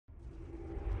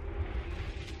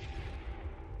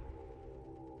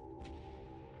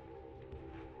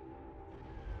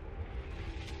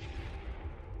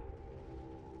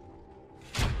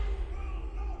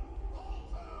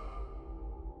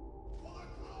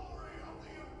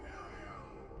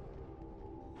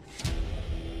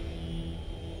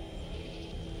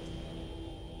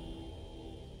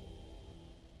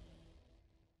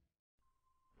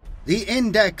The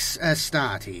Index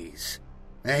Astartes,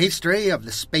 a history of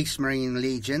the Space Marine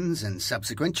legions and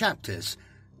subsequent chapters,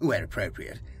 where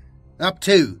appropriate, up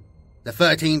to the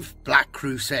 13th Black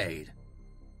Crusade.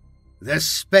 The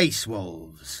Space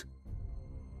Wolves.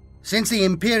 Since the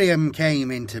Imperium came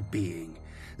into being,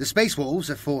 the Space Wolves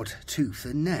have fought tooth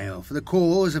and nail for the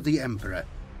cause of the Emperor.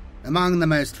 Among the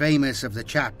most famous of the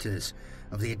chapters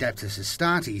of the Adeptus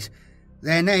Astartes,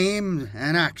 their name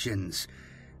and actions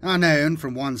are known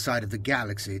from one side of the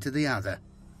galaxy to the other.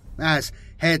 As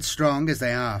headstrong as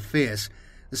they are fierce,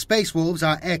 the Space Wolves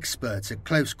are experts at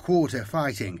close-quarter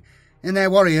fighting, and their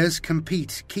warriors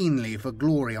compete keenly for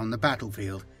glory on the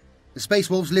battlefield. The Space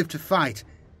Wolves live to fight,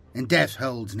 and death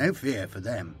holds no fear for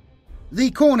them.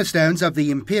 The cornerstones of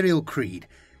the Imperial Creed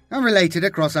are related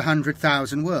across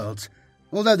 100,000 worlds.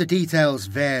 Although the details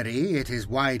vary, it is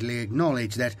widely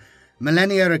acknowledged that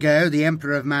millennia ago the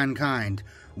Emperor of Mankind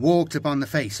walked upon the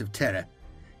face of terror.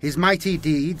 His mighty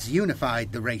deeds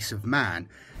unified the race of man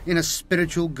in a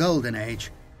spiritual golden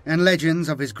age, and legends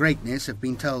of his greatness have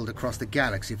been told across the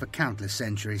galaxy for countless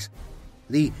centuries.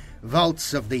 The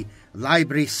vaults of the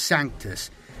Libri Sanctus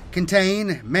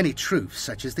contain many truths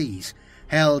such as these,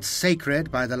 held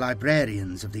sacred by the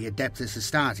librarians of the Adeptus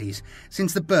Astartes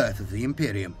since the birth of the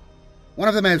Imperium. One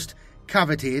of the most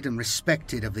coveted and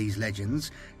respected of these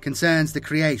legends concerns the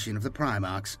creation of the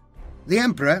Primarchs. The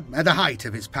Emperor, at the height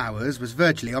of his powers, was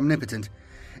virtually omnipotent,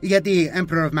 yet the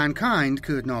Emperor of Mankind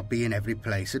could not be in every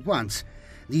place at once.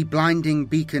 The blinding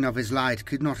beacon of his light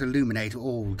could not illuminate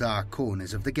all dark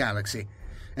corners of the galaxy,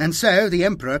 and so the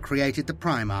Emperor created the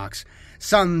Primarchs,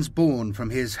 sons born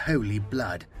from his holy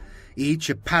blood, each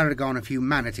a paragon of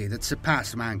humanity that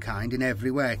surpassed mankind in every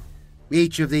way.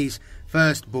 Each of these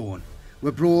firstborn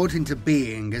were brought into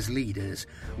being as leaders,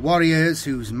 warriors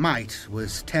whose might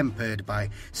was tempered by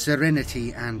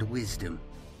serenity and wisdom.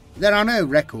 There are no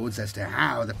records as to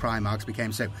how the Primarchs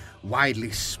became so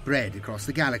widely spread across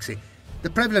the galaxy. The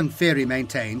prevalent theory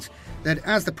maintains that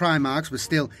as the Primarchs were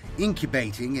still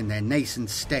incubating in their nascent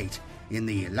state in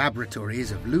the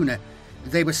laboratories of Luna,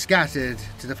 they were scattered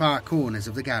to the far corners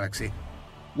of the galaxy.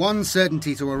 One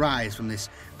certainty to arise from this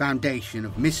foundation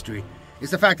of mystery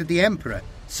is the fact that the Emperor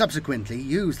subsequently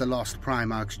used the lost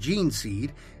Primarch's gene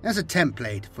seed as a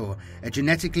template for a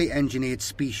genetically engineered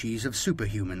species of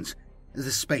superhumans,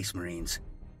 the Space Marines.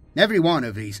 Every one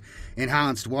of these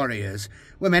enhanced warriors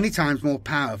were many times more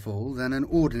powerful than an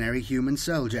ordinary human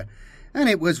soldier, and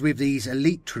it was with these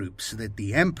elite troops that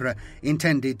the Emperor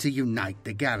intended to unite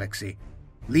the galaxy.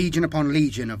 Legion upon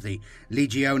legion of the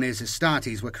Legiones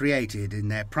Astartes were created in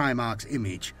their Primarch's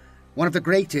image. One of the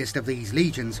greatest of these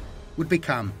legions would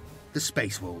become the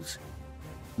Space Wolves.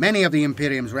 Many of the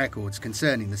Imperium's records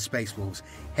concerning the Space Wolves'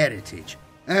 heritage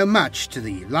owe much to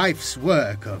the life's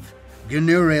work of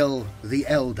Gunuril the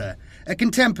Elder, a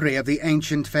contemporary of the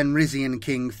ancient Fenrisian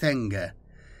king Thengar.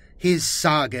 His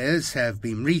sagas have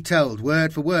been retold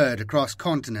word for word across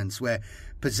continents where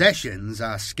possessions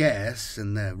are scarce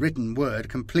and the written word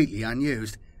completely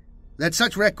unused. That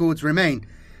such records remain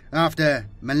after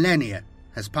millennia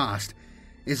has passed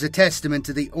is a testament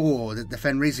to the awe that the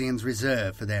Fenrisians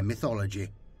reserve for their mythology.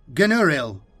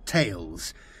 Gunuril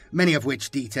tales, many of which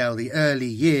detail the early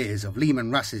years of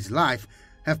Leman Russ's life,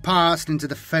 have passed into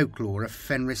the folklore of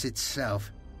Fenris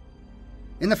itself.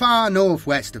 In the far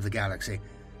northwest of the galaxy,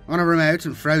 on a remote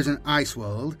and frozen ice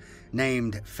world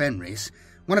named Fenris,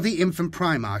 one of the infant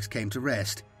Primarchs came to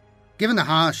rest. Given the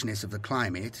harshness of the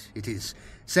climate, it is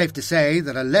safe to say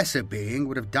that a lesser being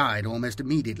would have died almost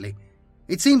immediately.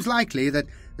 It seems likely that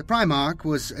the Primarch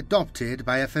was adopted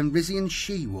by a Fenrisian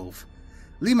she-wolf.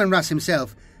 Leman Russ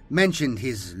himself mentioned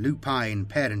his lupine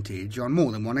parentage on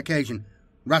more than one occasion.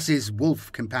 Russ's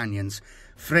wolf companions,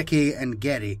 Freki and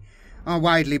Geri, are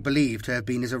widely believed to have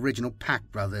been his original pack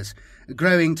brothers,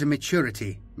 growing to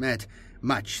maturity at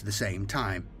much the same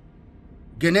time.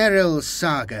 Guneril's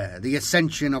saga, The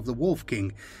Ascension of the Wolf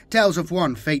King, tells of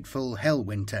one fateful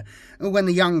Hellwinter when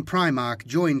the young Primarch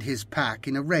joined his pack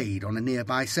in a raid on a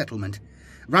nearby settlement.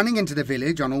 Running into the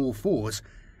village on all fours,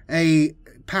 a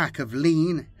pack of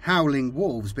lean, howling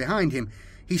wolves behind him,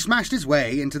 he smashed his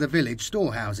way into the village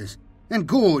storehouses and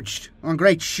gorged on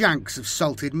great shanks of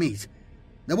salted meat.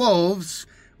 The wolves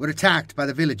were attacked by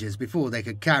the villagers before they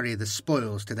could carry the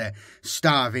spoils to their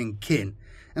starving kin,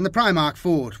 and the Primarch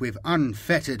fought with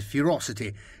unfettered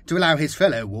ferocity to allow his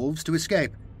fellow wolves to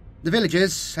escape. The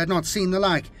villagers had not seen the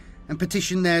like, and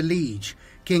petitioned their liege,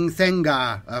 King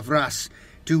Thengar of Russ,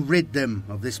 to rid them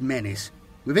of this menace.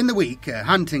 Within the week, a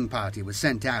hunting party was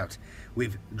sent out,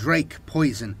 with drake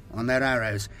poison on their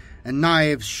arrows, and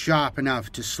knives sharp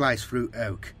enough to slice through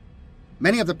oak.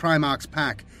 Many of the Primarch's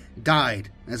pack died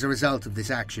as a result of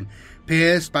this action,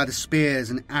 pierced by the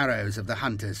spears and arrows of the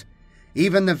hunters.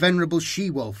 Even the venerable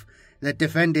she-wolf that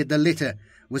defended the litter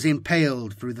was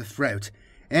impaled through the throat,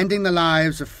 ending the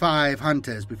lives of 5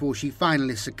 hunters before she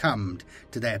finally succumbed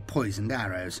to their poisoned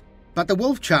arrows. But the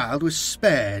wolf-child was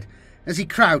spared as he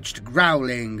crouched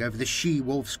growling over the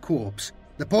she-wolf's corpse,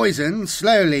 the poison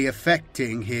slowly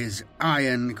affecting his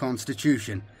iron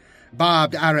constitution,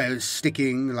 barbed arrows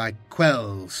sticking like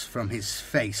quells from his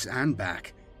face and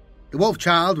back. The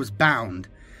wolf-child was bound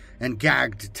and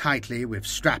gagged tightly with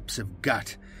straps of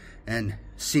gut and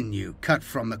sinew cut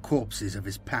from the corpses of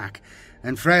his pack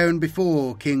and thrown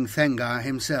before King Thengar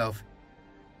himself.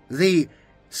 The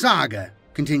saga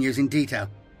continues in detail,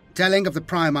 telling of the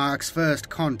Primarch's first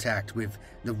contact with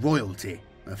the royalty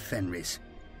of Fenris.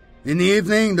 In the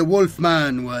evening, the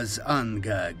wolfman was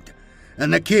ungagged,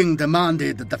 and the king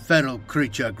demanded that the feral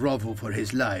creature grovel for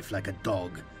his life like a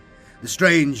dog. The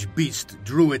strange beast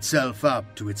drew itself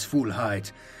up to its full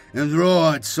height and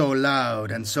roared so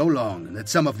loud and so long that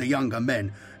some of the younger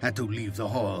men had to leave the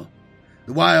hall.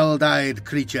 The wild-eyed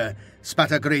creature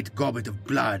spat a great goblet of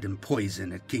blood and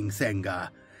poison at King Thengar,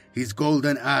 his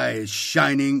golden eyes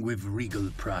shining with regal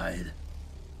pride.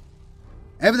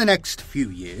 Over the next few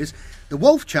years, the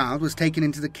wolf-child was taken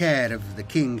into the care of the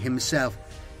king himself.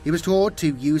 He was taught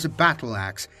to use a battle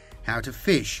axe, how to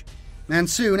fish, and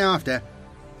soon after,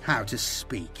 how to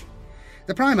speak.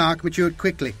 The Primarch matured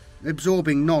quickly,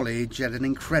 absorbing knowledge at an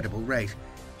incredible rate.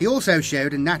 He also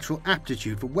showed a natural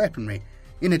aptitude for weaponry,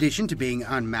 in addition to being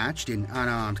unmatched in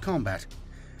unarmed combat.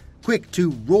 Quick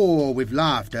to roar with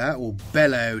laughter or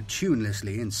bellow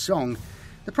tunelessly in song,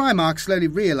 the Primarch slowly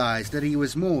realized that he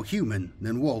was more human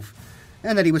than wolf,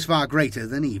 and that he was far greater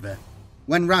than either.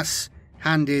 When Russ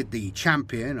handed the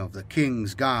champion of the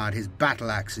King's Guard his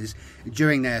battle axes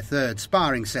during their third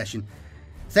sparring session,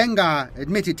 Thengar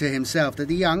admitted to himself that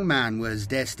the young man was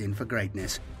destined for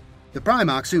greatness. The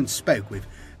Primarch soon spoke with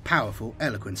powerful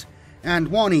eloquence, and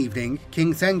one evening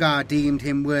King Thengar deemed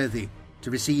him worthy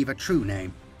to receive a true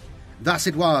name. Thus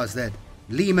it was that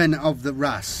Leman of the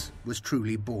Russ was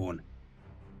truly born.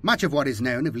 Much of what is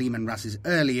known of Leman Russ's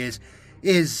early years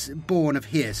is born of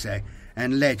hearsay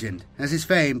and legend, as his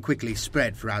fame quickly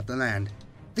spread throughout the land.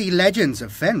 The legends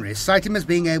of Fenris cite him as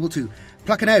being able to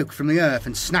pluck an oak from the earth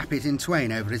and snap it in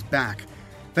twain over his back,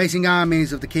 facing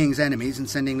armies of the king's enemies and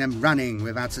sending them running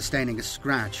without sustaining a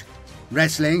scratch,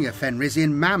 wrestling a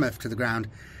Fenrisian mammoth to the ground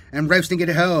and roasting it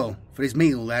whole for his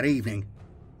meal that evening.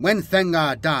 When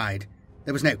Thengar died,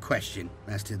 there was no question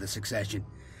as to the succession.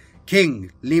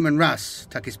 King Leman Russ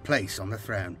took his place on the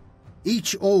throne.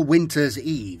 Each all-winter's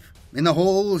eve, in the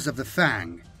halls of the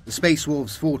Fang, the Space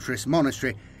Wolves' fortress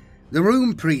monastery, the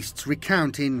Rune priests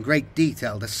recount in great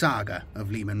detail the saga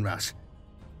of Leman Russ.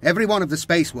 Every one of the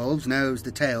Space Wolves knows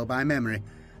the tale by memory,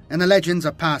 and the legends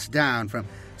are passed down from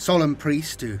solemn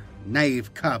priest to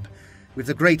knave cub with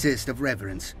the greatest of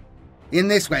reverence. In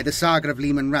this way, the saga of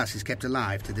Leman Russ is kept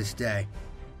alive to this day.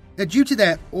 Due to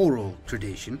their oral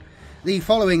tradition, the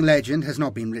following legend has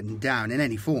not been written down in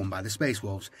any form by the Space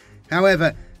Wolves.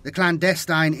 However, the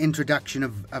clandestine introduction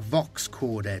of a vox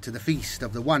corder to the Feast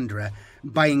of the Wanderer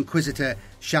by Inquisitor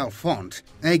Chalfont,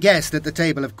 a guest at the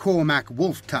table of Cormac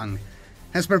Wolftongue,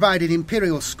 has provided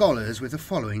imperial scholars with the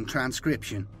following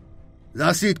transcription.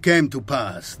 Thus it came to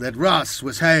pass that Russ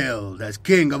was hailed as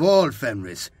king of all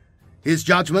Fenris, his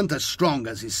judgment as strong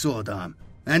as his sword arm,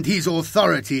 and his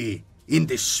authority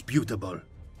indisputable.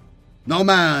 No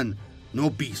man, no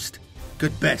beast,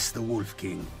 could best the Wolf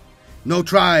King. No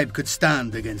tribe could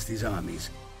stand against his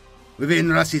armies.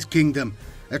 Within Russ's kingdom,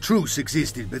 a truce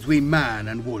existed between man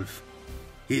and wolf.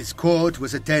 His court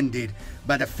was attended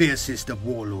by the fiercest of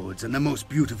warlords and the most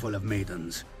beautiful of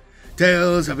maidens.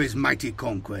 Tales of his mighty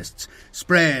conquests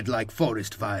spread like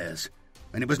forest fires,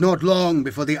 and it was not long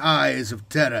before the eyes of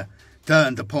terror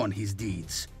turned upon his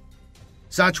deeds.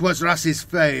 Such was Russ's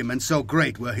fame, and so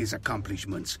great were his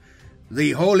accomplishments.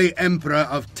 The Holy Emperor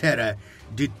of Terror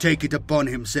did take it upon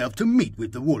himself to meet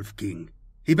with the Wolf King.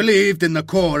 He believed in the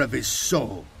core of his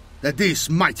soul that this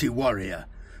mighty warrior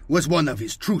was one of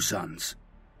his true sons.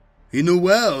 He knew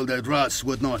well that Russ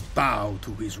would not bow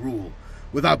to his rule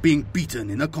without being beaten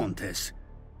in a contest.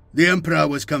 The Emperor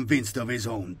was convinced of his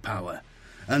own power,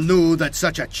 and knew that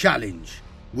such a challenge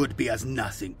would be as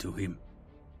nothing to him.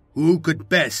 Who could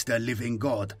best a living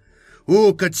god?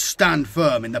 Who could stand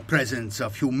firm in the presence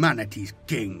of humanity's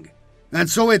king? And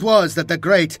so it was that the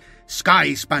great,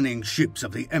 sky-spanning ships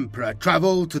of the Emperor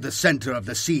travelled to the centre of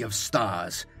the Sea of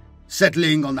Stars,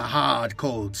 settling on the hard,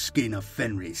 cold skin of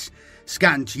Fenris,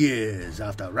 scant years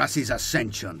after Russ's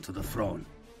ascension to the throne.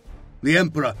 The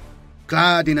Emperor,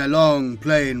 clad in a long,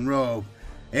 plain robe,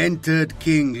 entered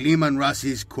King Leman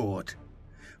Russ's court.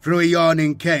 Through a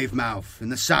yawning cave mouth in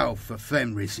the south of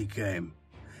Fenris he came.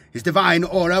 His divine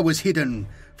aura was hidden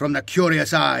from the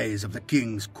curious eyes of the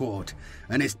king's court,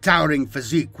 and his towering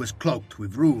physique was cloaked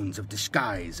with runes of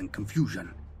disguise and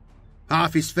confusion.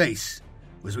 Half his face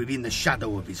was within the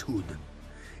shadow of his hood.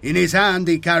 In his hand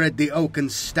he carried the oaken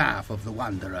staff of the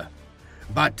Wanderer,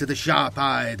 but to the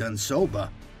sharp-eyed and sober,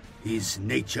 his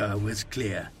nature was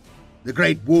clear. The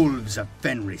great wolves of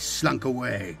Fenris slunk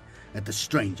away at the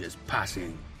stranger's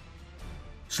passing.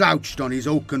 Slouched on his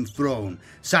oaken throne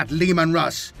sat Leman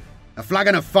Russ, a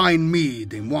flagon of fine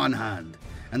mead in one hand,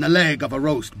 and the leg of a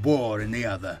roast boar in the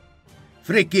other.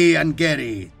 Fricki and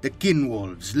Geri, the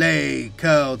kin-wolves, lay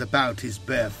curled about his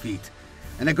bare feet,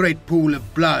 and a great pool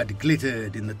of blood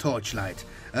glittered in the torchlight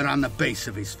around the base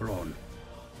of his throne.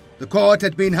 The court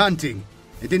had been hunting.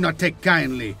 It did not take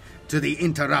kindly to the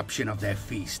interruption of their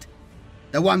feast.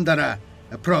 The Wanderer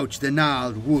approached the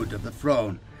gnarled wood of the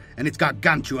throne and its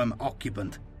gargantuan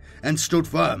occupant, and stood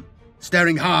firm,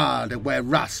 staring hard at where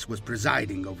Russ was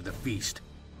presiding over the feast.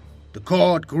 The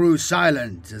court grew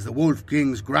silent as the Wolf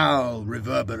King's growl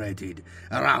reverberated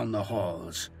around the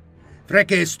halls.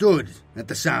 Freke stood at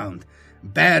the sound,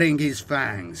 baring his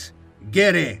fangs.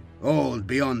 Geri, old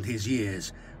beyond his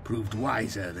years, proved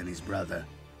wiser than his brother.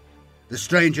 The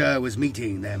stranger was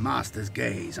meeting their master's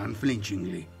gaze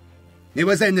unflinchingly. It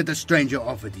was then that the stranger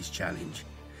offered his challenge.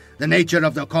 The nature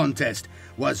of the contest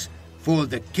was for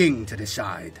the king to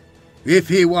decide. If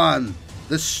he won,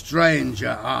 the stranger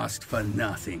asked for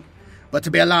nothing but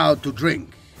to be allowed to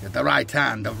drink at the right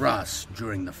hand of Russ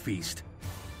during the feast.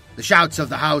 The shouts of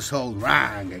the household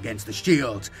rang against the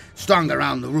shields strung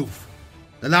around the roof.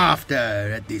 The laughter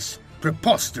at this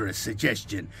preposterous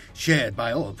suggestion shared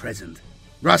by all present.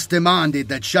 Russ demanded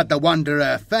that should the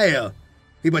Wanderer fail,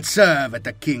 he would serve at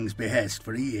the king's behest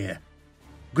for a year.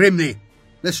 Grimly,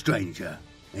 the stranger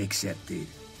accepted.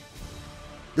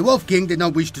 The Wolf King did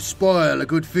not wish to spoil a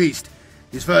good feast.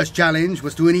 His first challenge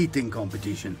was to an eating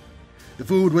competition. The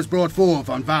food was brought forth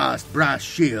on vast brass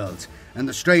shields, and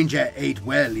the stranger ate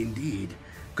well indeed,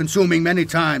 consuming many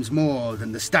times more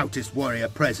than the stoutest warrior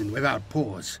present without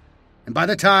pause. And by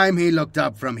the time he looked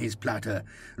up from his platter,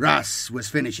 Russ was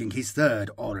finishing his third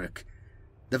orruc.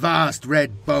 The vast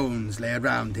red bones lay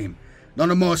around him,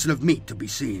 not a morsel of meat to be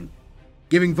seen.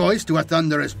 Giving voice to a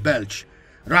thunderous belch,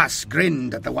 Russ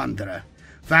grinned at the Wanderer,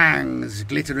 fangs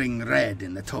glittering red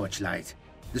in the torchlight.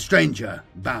 The stranger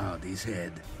bowed his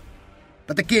head.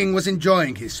 But the king was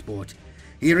enjoying his sport.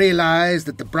 He realized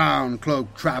that the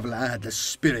brown-cloaked traveller had the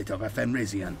spirit of a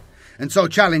Fenrisian, and so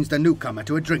challenged the newcomer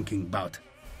to a drinking bout.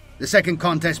 The second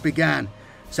contest began,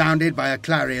 sounded by a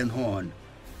clarion horn.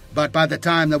 But by the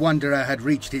time the Wanderer had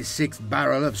reached his sixth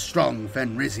barrel of strong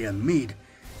Fenrisian mead,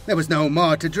 there was no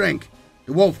more to drink.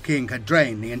 The Wolf King had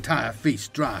drained the entire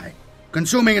feast dry,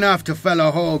 consuming enough to fill a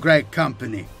whole great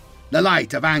company. The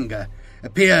light of anger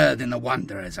appeared in the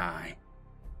Wanderer's eye.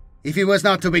 If he was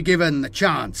not to be given the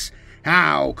chance,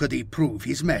 how could he prove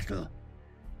his mettle?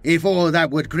 If all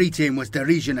that would greet him was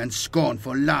derision and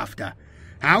scornful laughter,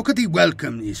 how could he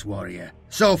welcome this warrior,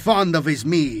 so fond of his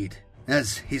mead,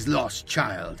 as his lost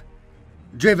child?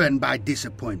 Driven by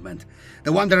disappointment,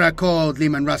 the Wanderer called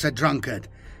Leman Russ a drunkard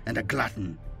and a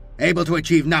glutton, able to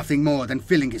achieve nothing more than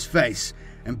filling his face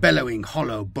and bellowing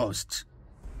hollow boasts.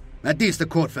 At this the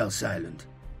court fell silent.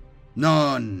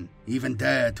 None even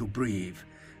dared to breathe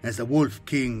as the Wolf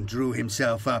King drew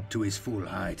himself up to his full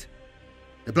height.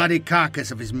 The bloody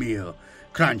carcass of his meal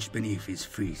crunched beneath his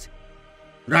feet.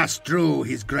 Russ drew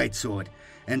his greatsword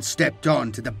and stepped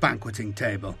on to the banqueting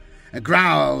table, a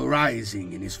growl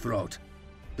rising in his throat.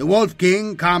 The Wolf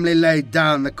King calmly laid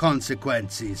down the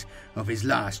consequences of his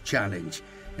last challenge,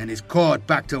 and his court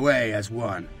backed away as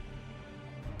one.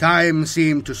 Time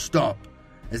seemed to stop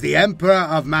as the Emperor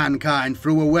of Mankind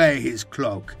threw away his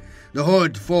cloak, the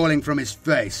hood falling from his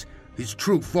face, his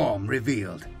true form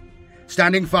revealed.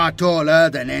 Standing far taller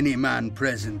than any man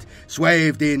present,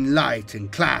 swathed in light and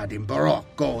clad in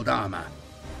baroque gold armor,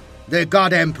 the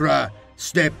God Emperor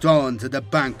stepped on to the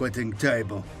banqueting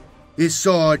table, his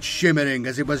sword shimmering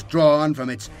as it was drawn from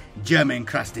its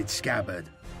gem-encrusted scabbard.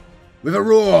 With a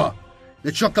roar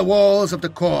that shook the walls of the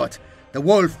court, the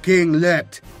Wolf King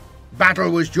leapt.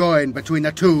 Battle was joined between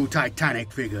the two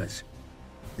titanic figures.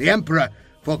 The Emperor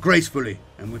fought gracefully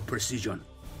and with precision,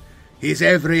 his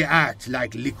every act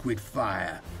like liquid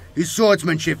fire, his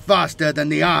swordsmanship faster than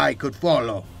the eye could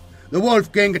follow. The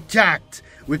Wolf King attacked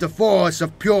with the force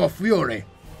of pure fury,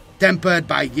 tempered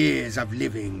by years of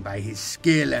living by his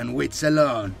skill and wits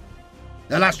alone.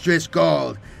 The lustrous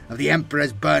gold of the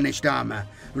Emperor's burnished armor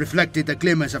reflected the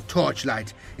glimmers of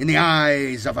torchlight in the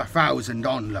eyes of 1,000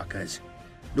 onlookers.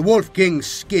 The Wolf King's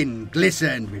skin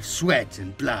glistened with sweat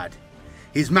and blood,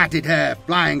 his matted hair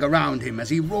flying around him as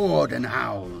he roared and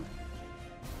howled.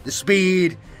 The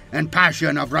speed and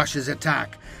passion of Russ's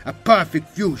attack, a perfect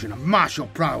fusion of martial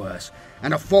prowess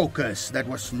and a focus that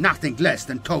was nothing less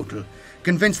than total,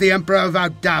 convinced the Emperor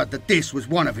without doubt that this was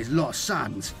one of his lost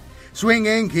sons.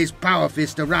 Swinging his power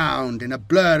fist around in a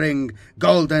blurring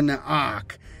golden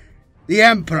arc, the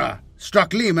Emperor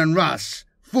struck Leman Russ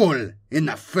full in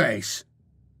the face.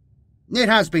 It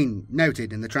has been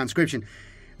noted in the transcription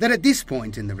that at this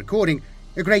point in the recording,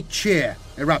 a great cheer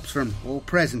erupts from all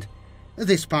present.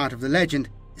 This part of the legend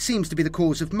seems to be the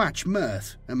cause of much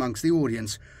mirth amongst the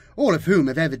audience, all of whom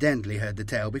have evidently heard the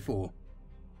tale before.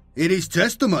 It is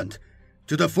testament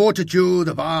to the fortitude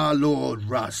of our Lord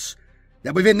Russ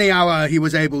that within the hour he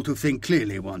was able to think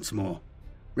clearly once more,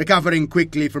 recovering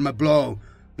quickly from a blow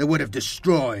that would have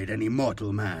destroyed any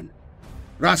mortal man.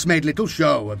 Russ made little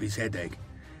show of his headache.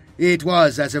 It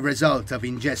was as a result of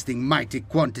ingesting mighty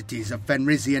quantities of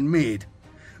Fenrisian mead,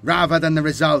 rather than the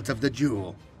result of the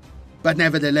duel. But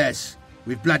nevertheless,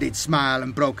 with bloodied smile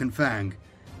and broken fang,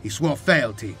 he swore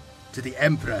fealty to the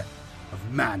Emperor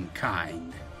of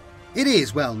mankind. It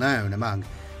is well known among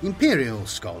imperial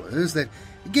scholars that,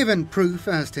 given proof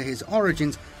as to his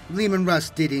origins, Leman Russ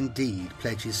did indeed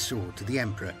pledge his sword to the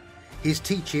Emperor. His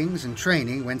teachings and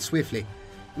training went swiftly.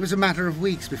 It was a matter of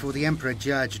weeks before the Emperor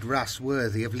judged Russ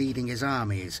worthy of leading his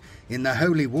armies in the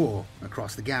Holy War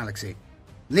across the galaxy.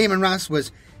 Leman Russ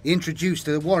was introduced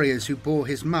to the warriors who bore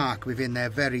his mark within their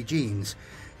very genes,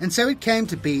 and so it came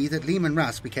to be that Leman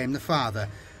Russ became the father,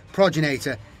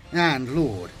 progenitor, and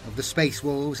lord of the Space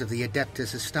Wolves of the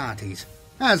Adeptus Astartes.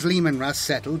 As Leman Russ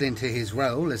settled into his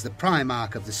role as the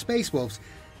Primarch of the Space Wolves,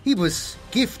 he was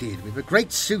gifted with a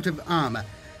great suit of armour,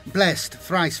 blessed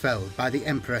thrice-fold by the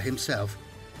Emperor himself.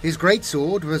 His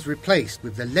greatsword was replaced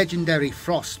with the legendary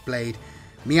frost blade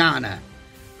Miana,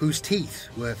 whose teeth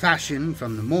were fashioned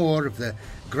from the maw of the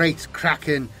great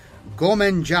kraken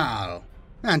Gormenjal,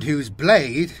 and whose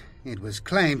blade, it was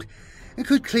claimed,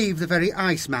 could cleave the very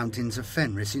ice mountains of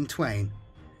Fenris in twain.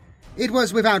 It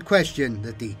was without question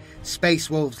that the Space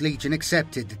Wolves Legion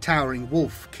accepted the towering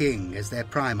Wolf King as their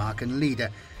Primarch and leader,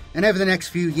 and over the next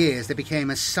few years they became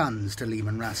as sons to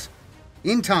Leman Russ.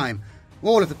 In time,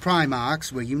 all of the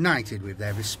Primarchs were united with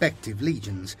their respective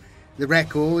legions. The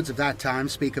records of that time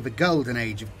speak of a golden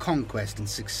age of conquest and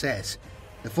success.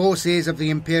 The forces of the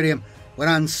Imperium were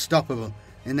unstoppable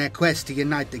in their quest to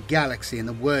unite the galaxy in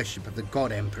the worship of the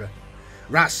God Emperor.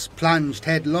 Russ plunged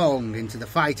headlong into the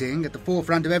fighting at the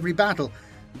forefront of every battle,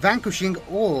 vanquishing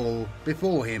all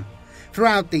before him.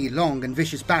 Throughout the long and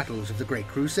vicious battles of the Great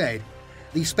Crusade,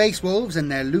 the Space Wolves and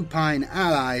their lupine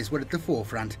allies were at the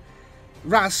forefront.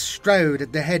 Russ strode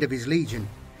at the head of his legion,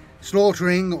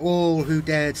 slaughtering all who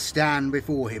dared stand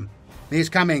before him, his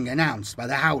coming announced by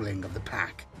the howling of the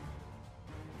pack.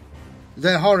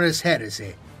 The Horus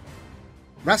Heresy.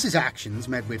 Russ's actions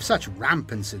met with such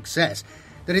rampant success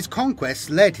that his conquests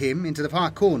led him into the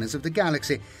far corners of the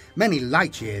galaxy, many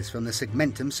light years from the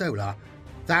Segmentum Solar.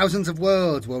 Thousands of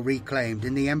worlds were reclaimed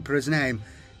in the Emperor's name,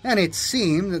 and it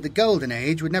seemed that the Golden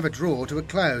Age would never draw to a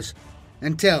close,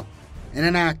 until, in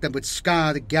an act that would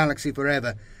scar the galaxy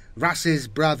forever, Russ's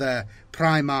brother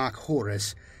Primarch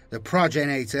Horus, the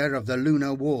progenitor of the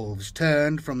Lunar Wolves,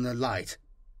 turned from the light.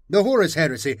 The Horus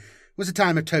Heresy was a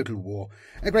time of total war.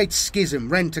 A great schism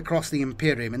rent across the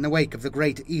Imperium in the wake of the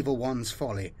great Evil One's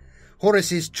folly.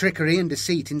 Horus's trickery and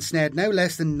deceit ensnared no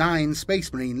less than 9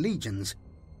 Space Marine legions,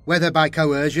 whether by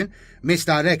coercion,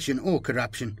 misdirection, or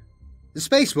corruption. The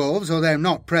Space Wolves, although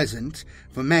not present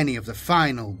for many of the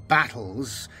final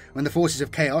battles when the forces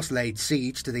of chaos laid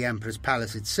siege to the Emperor's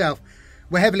palace itself,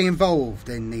 were heavily involved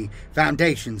in the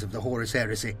foundations of the Horus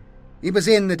Heresy. It was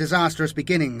in the disastrous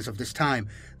beginnings of this time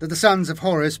that the Sons of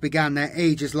Horus began their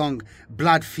ages-long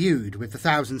blood feud with the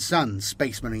Thousand Suns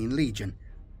Space Marine Legion.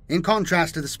 In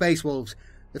contrast to the Space Wolves,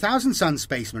 the Thousand Suns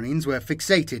Space Marines were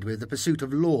fixated with the pursuit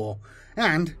of lore,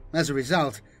 and, as a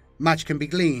result, much can be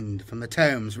gleaned from the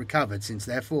tomes recovered since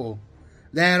their fall.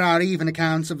 There are even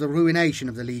accounts of the ruination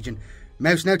of the Legion,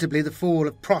 most notably the fall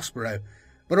of Prospero,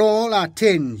 but all are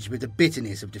tinged with the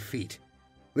bitterness of defeat.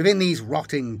 Within these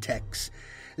rotting texts,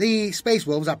 the Space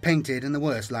Wolves are painted in the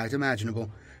worst light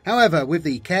imaginable. However, with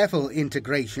the careful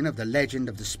integration of the legend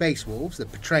of the Space Wolves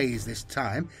that portrays this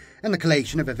time, and the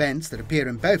collation of events that appear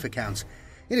in both accounts,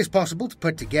 it is possible to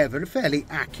put together a fairly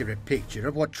accurate picture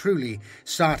of what truly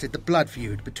started the blood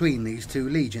feud between these two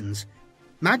legions.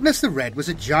 Magnus the Red was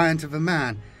a giant of a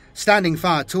man, standing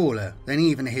far taller than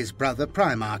even his brother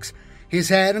Primarchs. his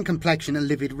hair and complexion a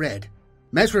livid red.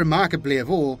 Most remarkably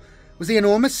of all was the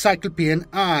enormous cyclopean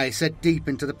eye set deep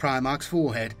into the Primarch's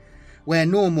forehead, where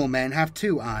normal men have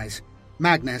 2 eyes.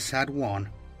 Magnus had 1.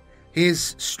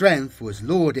 His strength was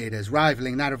lauded as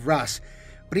rivaling that of Russ,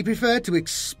 but he preferred to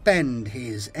expend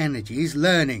his energies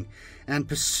learning and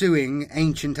pursuing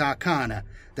ancient arcana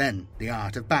than the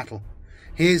art of battle.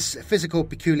 His physical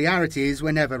peculiarities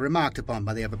were never remarked upon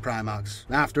by the other Primarchs.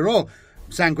 After all,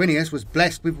 Sanguinius was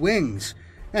blessed with wings,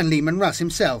 and Leman Russ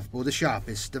himself bore the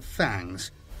sharpest of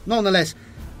fangs. Nonetheless,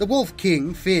 the Wolf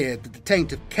King feared that the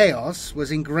taint of chaos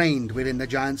was ingrained within the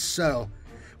giant's soul,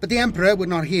 but the Emperor would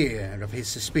not hear of his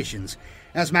suspicions,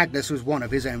 as Magnus was one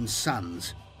of his own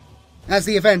sons. As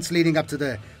the events leading up to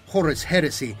the Horus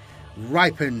heresy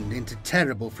ripened into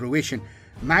terrible fruition,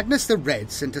 Magnus the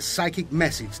Red sent a psychic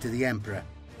message to the Emperor.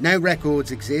 No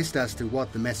records exist as to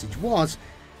what the message was,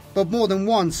 but more than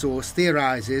one source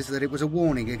theorizes that it was a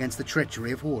warning against the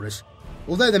treachery of Horus.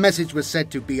 Although the message was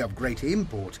said to be of great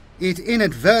import, it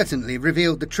inadvertently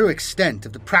revealed the true extent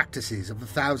of the practices of the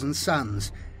Thousand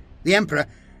Sons. The Emperor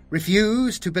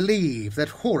refused to believe that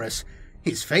Horus,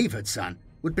 his favoured son,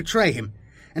 would betray him,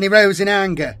 and he rose in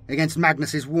anger against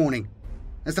Magnus's warning.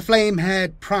 As the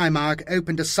flame-haired Primarch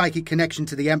opened a psychic connection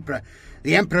to the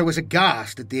Emperor was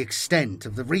aghast at the extent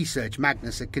of the research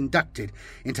Magnus had conducted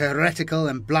into heretical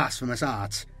and blasphemous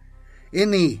arts.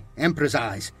 In the Emperor's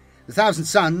eyes, the Thousand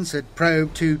Sons had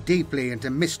probed too deeply into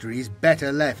mysteries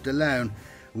better left alone,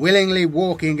 willingly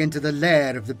walking into the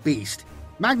lair of the beast.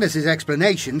 Magnus's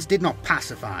explanations did not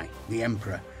pacify the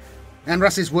Emperor, and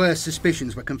Russ's worst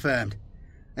suspicions were confirmed.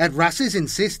 At Russ's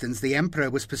insistence, the Emperor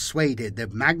was persuaded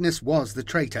that Magnus was the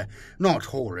traitor, not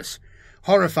Horus.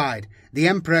 Horrified, the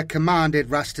Emperor commanded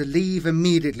Russ to leave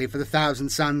immediately for the Thousand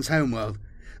Sons' homeworld.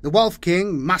 The Wolf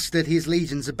King mustered his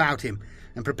legions about him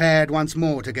and prepared once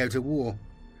more to go to war.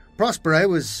 Prospero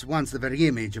was once the very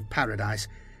image of paradise.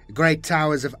 Great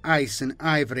towers of ice and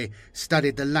ivory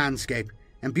studded the landscape,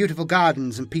 and beautiful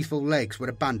gardens and peaceful lakes were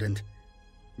abundant.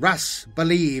 Russ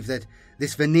believed that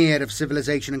this veneer of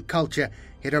civilization and culture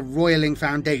hid a roiling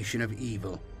foundation of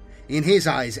evil. In his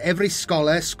eyes, every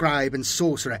scholar, scribe, and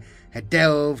sorcerer had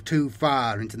delved too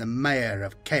far into the mire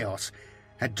of chaos,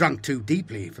 had drunk too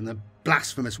deeply from the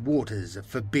blasphemous waters of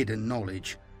forbidden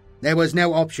knowledge. There was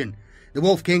no option. The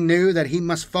Wolf King knew that he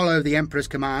must follow the Emperor's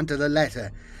command to the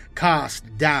letter,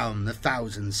 cast down the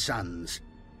Thousand Sons.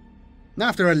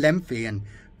 After a lengthy and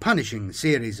punishing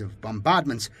series of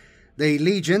bombardments, the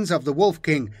legions of the Wolf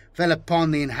King fell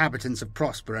upon the inhabitants of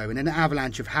Prospero in an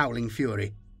avalanche of howling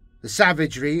fury. The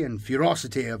savagery and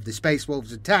ferocity of the Space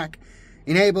Wolves' attack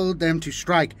enabled them to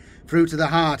strike through to the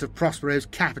heart of Prospero's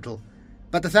capital,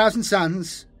 but the Thousand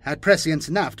Sons had prescience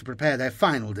enough to prepare their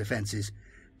final defences.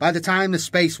 By the time the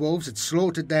Space Wolves had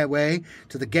slaughtered their way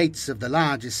to the gates of the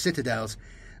largest citadels,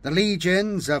 the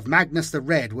legions of Magnus the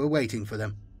Red were waiting for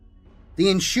them.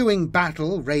 The ensuing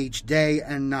battle raged day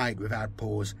and night without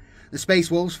pause, the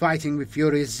Space Wolves fighting with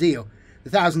furious zeal, the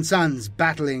Thousand Sons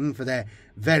battling for their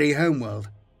very homeworld.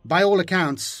 By all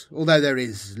accounts, although there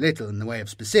is little in the way of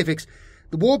specifics,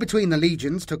 the war between the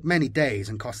legions took many days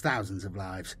and cost thousands of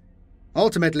lives.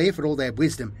 Ultimately, for all their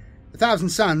wisdom, the Thousand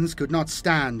Sons could not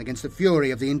stand against the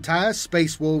fury of the entire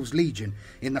Space Wolves Legion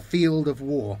in the field of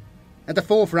war. At the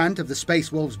forefront of the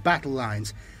Space Wolves battle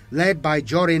lines, led by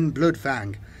Jorin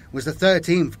Bloodfang, was the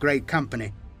 13th Great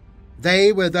Company.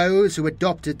 They were those who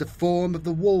adopted the form of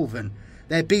the Wolven,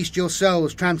 their bestial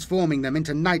souls transforming them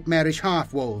into nightmarish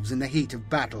half-wolves in the heat of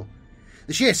battle.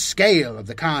 The sheer scale of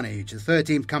the carnage the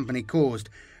 13th Company caused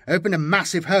opened a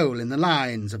massive hole in the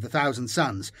lines of the Thousand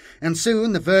Sons, and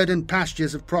soon the verdant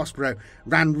pastures of Prospero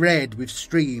ran red with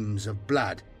streams of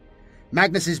blood.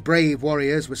 Magnus's brave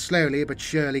warriors were slowly but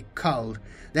surely culled,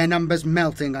 their numbers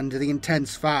melting under the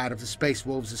intense fire of the Space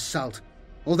Wolves' assault.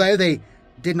 Although they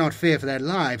did not fear for their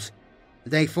lives,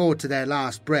 they fought to their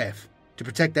last breath to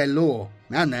protect their law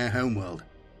and their homeworld.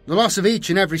 The loss of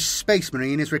each and every Space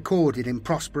Marine is recorded in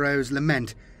Prospero's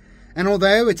lament, and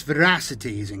although its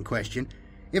veracity is in question,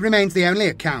 it remains the only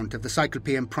account of the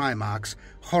Cyclopean Primarch's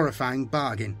horrifying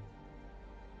bargain.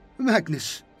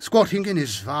 Magnus, squatting in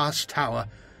his vast tower,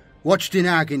 watched in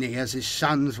agony as his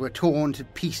sons were torn to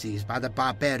pieces by the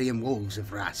barbarian wolves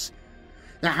of Russ.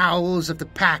 The howls of the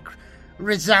pack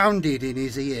resounded in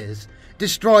his ears,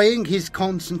 destroying his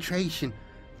concentration,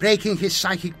 breaking his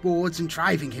psychic wards and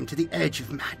driving him to the edge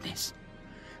of madness.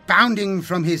 Bounding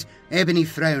from his ebony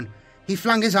throne, he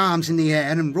flung his arms in the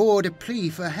air and roared a plea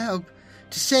for help,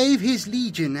 to save his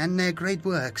legion and their great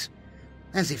works.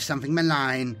 As if something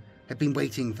malign had been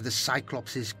waiting for the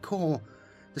Cyclops' core,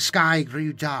 the sky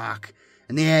grew dark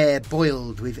and the air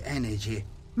boiled with energy.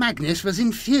 Magnus was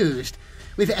infused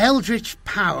with eldritch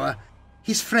power,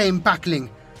 his frame buckling,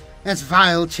 as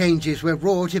vile changes were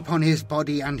wrought upon his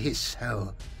body and his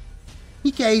soul.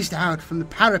 He gazed out from the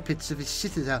parapets of his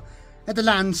citadel at the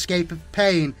landscape of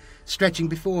pain stretching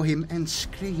before him and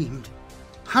screamed.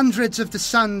 Hundreds of the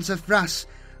sons of Russ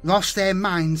lost their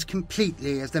minds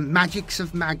completely as the magics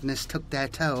of Magnus took their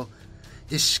toll.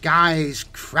 The skies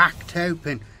cracked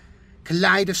open,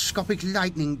 kaleidoscopic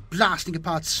lightning blasting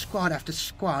apart squad after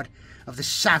squad of the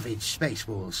savage space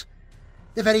wolves.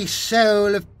 The very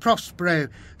soul of Prospero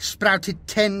sprouted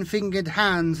 10-fingered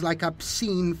hands like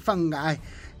obscene fungi,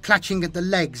 clutching at the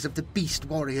legs of the beast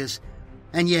warriors,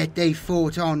 and yet they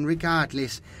fought on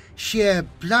regardless, sheer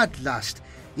bloodlust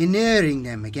inuring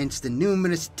them against the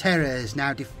numerous terrors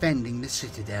now defending the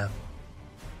citadel.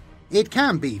 It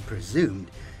can be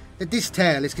presumed that this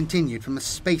tale is continued from a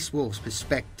space wolf's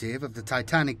perspective of the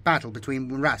titanic battle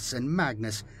between Russ and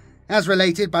Magnus, as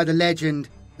related by the legend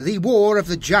The War of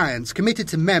the Giants, committed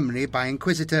to memory by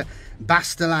Inquisitor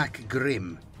Bastelak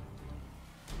Grimm.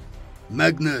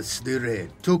 Magnus the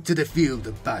Red took to the field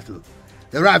of battle,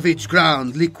 the ravaged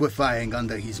ground liquefying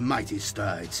under his mighty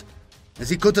strides, as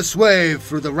he cut a swathe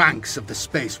through the ranks of the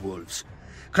space wolves,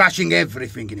 crushing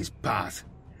everything in his path.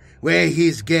 Where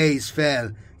his gaze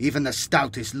fell, even the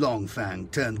stoutest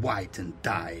Longfang turned white and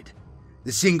died.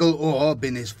 The single orb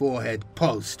in his forehead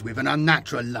pulsed with an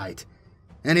unnatural light,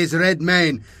 and his red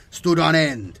mane stood on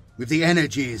end with the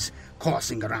energies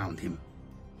coursing around him.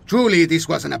 Truly this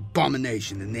was an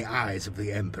abomination in the eyes of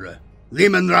the Emperor.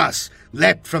 Leman Russ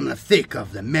leapt from the thick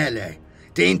of the melee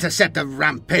to intercept the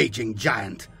rampaging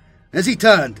giant. As he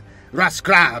turned, Russ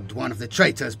grabbed one of the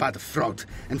traitors by the throat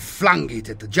and flung it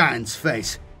at the giant's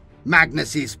face.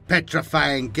 Magnus's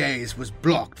petrifying gaze was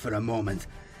blocked for a moment,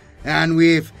 and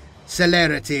with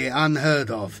celerity unheard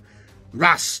of,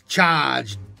 Russ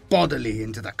charged bodily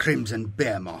into the crimson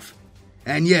behemoth,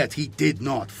 and yet he did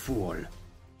not fall.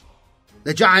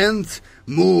 The giant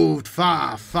moved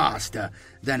far faster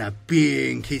than a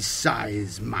being his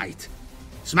size might,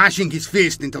 smashing his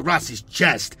fist into Russ's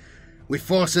chest with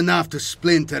force enough to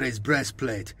splinter his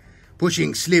breastplate,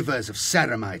 pushing slivers of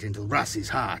ceramite into Russ's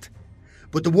heart.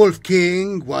 But the Wolf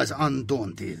King was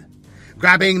undaunted,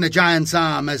 grabbing the giant's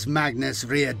arm as Magnus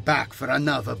reared back for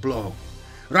another blow.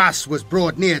 Russ was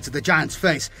brought near to the giant's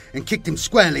face and kicked him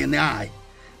squarely in the eye.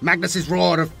 Magnus's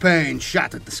roar of pain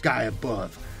shattered the sky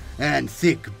above, and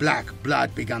thick black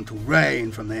blood began to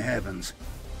rain from the heavens.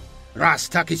 Russ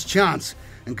took his chance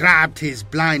and grabbed his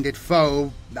blinded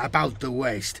foe about the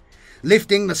waist,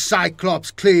 lifting the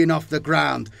Cyclops clean off the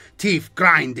ground, teeth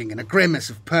grinding in a grimace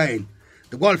of pain.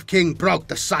 The Wolf King broke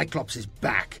the Cyclops'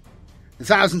 back. The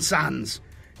Thousand Suns,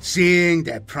 seeing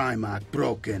their Primarch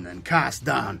broken and cast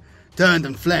down, turned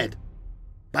and fled.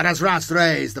 But as Russ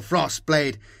raised the frost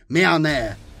blade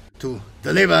Mjolnir to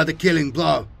deliver the killing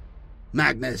blow,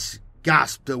 Magnus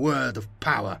gasped a word of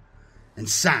power and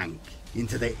sank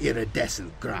into the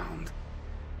iridescent ground.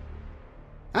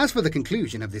 As for the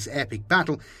conclusion of this epic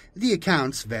battle, the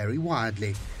accounts vary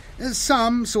widely.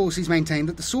 Some sources maintain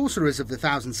that the sorcerers of the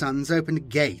Thousand Suns opened a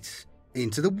gate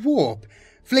into the warp,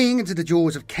 fleeing into the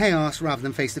jaws of chaos rather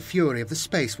than face the fury of the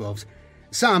space wolves.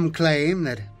 Some claim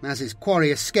that, as his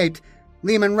quarry escaped,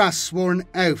 Leman Russ swore an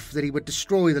oath that he would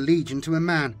destroy the Legion to a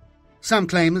man. Some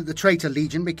claim that the traitor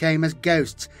Legion became as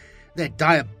ghosts, their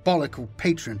diabolical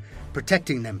patron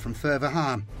protecting them from further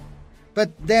harm.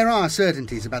 But there are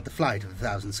certainties about the flight of the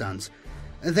Thousand Suns.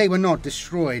 They were not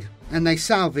destroyed, and they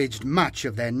salvaged much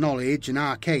of their knowledge and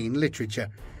arcane literature.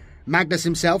 Magnus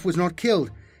himself was not killed,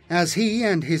 as he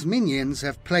and his minions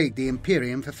have plagued the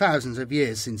Imperium for thousands of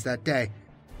years since that day.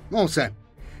 Also,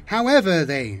 however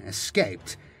they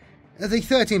escaped, the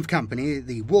 13th Company,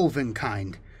 the Wolven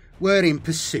kind, were in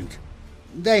pursuit.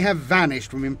 They have vanished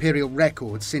from Imperial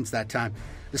records since that time.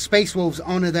 The Space Wolves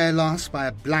honour their loss by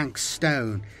a blank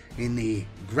stone in the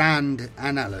Grand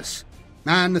Annalus,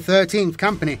 and the 13th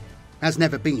Company has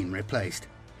never been replaced.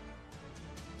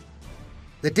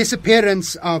 The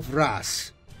disappearance of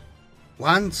Russ.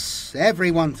 Once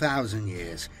every 1,000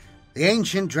 years, the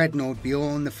ancient dreadnought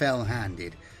Bjorn the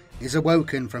Fell-Handed is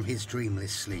awoken from his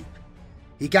dreamless sleep.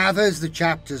 He gathers the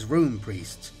chapter's rune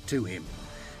priests to him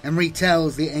and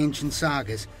retells the ancient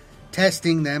sagas,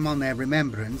 testing them on their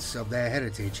remembrance of their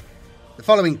heritage. The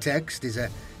following text is a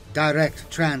direct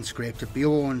transcript of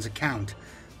Bjorn's account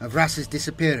of Russ's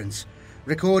disappearance,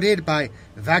 recorded by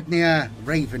Wagner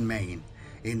Ravenmane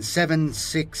in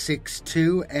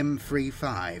 7662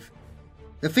 M35.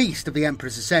 The feast of the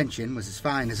Emperor's Ascension was as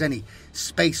fine as any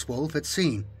space wolf had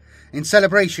seen, in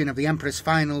celebration of the Emperor's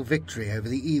final victory over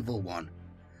the Evil One.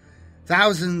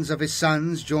 Thousands of his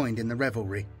sons joined in the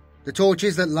revelry. The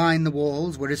torches that lined the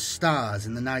walls were as stars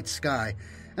in the night sky,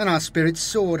 and our spirits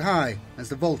soared high as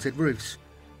the vaulted roofs.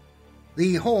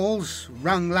 The halls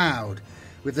rung loud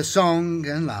with the song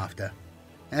and laughter.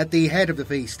 At the head of the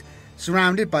feast,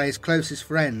 surrounded by his closest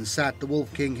friends, sat the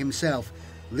Wolf King himself,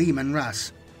 Leman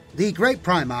Russ. The great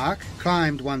Primarch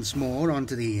climbed once more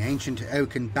onto the ancient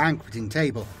oaken banqueting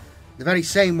table, the very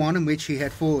same one in which he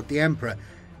had fought the Emperor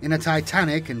in a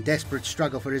titanic and desperate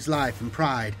struggle for his life and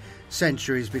pride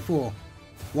centuries before.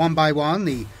 One by one,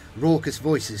 the raucous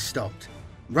voices stopped.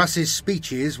 Russ's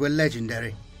speeches were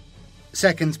legendary.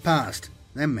 Seconds passed,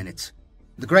 then minutes.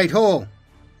 The great hall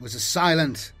was as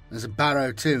silent as a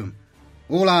barrow tomb.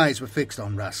 All eyes were fixed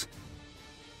on Russ.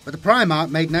 But the Primarch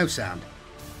made no sound,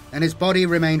 and his body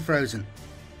remained frozen.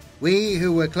 We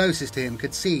who were closest to him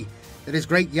could see that his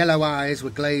great yellow eyes were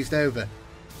glazed over,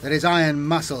 that his iron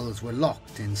muscles were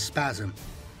locked in spasm.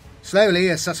 Slowly,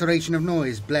 a susurration of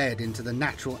noise bled into the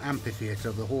natural amphitheatre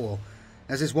of the hall,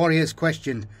 as his warriors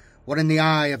questioned what in the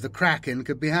eye of the Kraken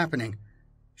could be happening.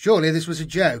 Surely this was a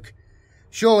joke.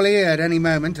 Surely at any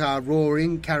moment our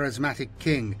roaring, charismatic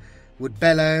king would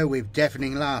bellow with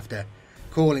deafening laughter,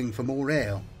 calling for more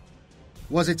ale.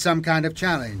 Was it some kind of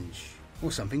challenge,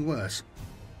 or something worse?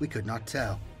 We could not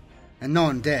tell, and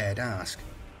none dared ask.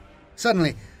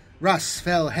 Suddenly, Russ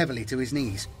fell heavily to his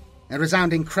knees, a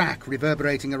resounding crack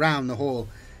reverberating around the hall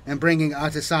and bringing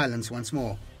utter silence once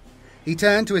more. He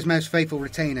turned to his most faithful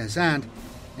retainers and,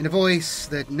 in a voice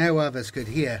that no others could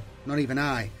hear, not even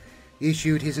I,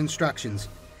 issued his instructions.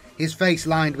 His face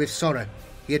lined with sorrow,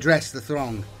 he addressed the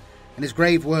throng, and his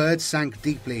grave words sank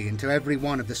deeply into every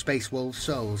one of the Space Wolves'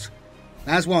 souls.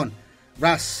 As one,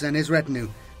 Russ and his retinue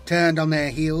turned on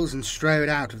their heels and strode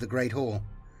out of the great hall.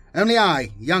 Only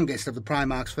I, youngest of the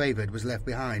Primarch's favoured, was left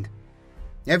behind.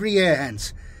 Every year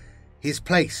hence, his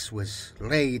place was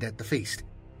laid at the feast.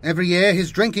 Every year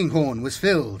his drinking horn was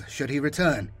filled, should he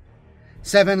return.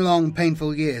 7 long,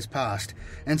 painful years passed,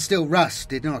 and still Russ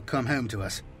did not come home to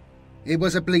us. It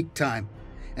was a bleak time,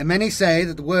 and many say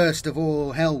that the worst of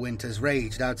all hell winters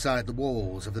raged outside the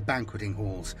walls of the banqueting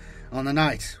halls on the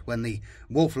night when the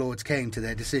Wolf Lords came to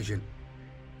their decision.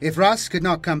 If Russ could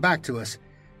not come back to us,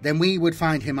 then we would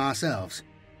find him ourselves.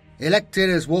 Elected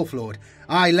as Wolf Lord,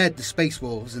 I led the Space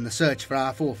Wolves in the search for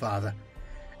our forefather,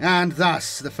 and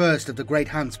thus the first of the great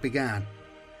hunts began.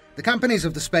 The companies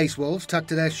of the Space Wolves tucked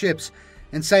to their ships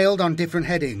and sailed on different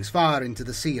headings far into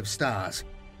the sea of stars.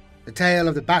 The tale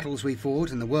of the battles we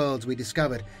fought and the worlds we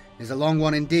discovered is a long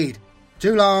one indeed,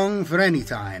 too long for any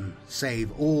time,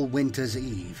 save all winter's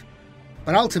eve.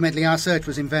 But ultimately our search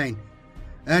was in vain,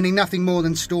 earning nothing more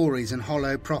than stories and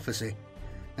hollow prophecy,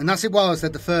 and thus it was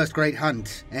that the first great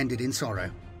hunt ended in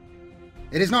sorrow.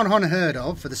 It is not unheard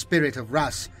of for the spirit of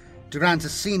Russ to grant a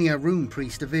senior room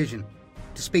priest a vision,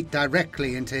 to speak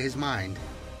directly into his mind.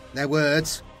 Their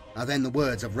words are then the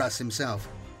words of Russ himself,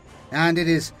 and it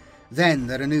is then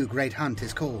that a new great hunt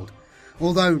is called.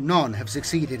 Although none have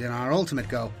succeeded in our ultimate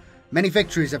goal, many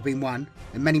victories have been won,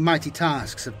 and many mighty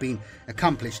tasks have been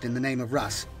accomplished in the name of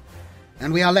Russ,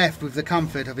 and we are left with the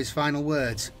comfort of his final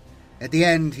words. At the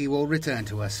end he will return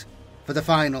to us, for the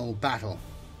final battle,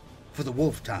 for the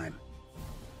wolf time.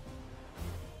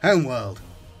 Homeworld.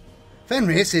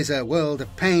 Fenris is a world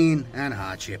of pain and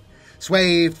hardship,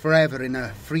 swathed forever in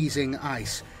a freezing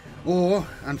ice or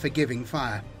unforgiving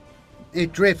fire.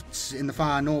 It drifts in the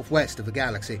far northwest of the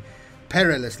galaxy,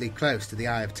 perilously close to the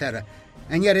Eye of Terror,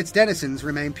 and yet its denizens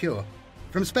remain pure.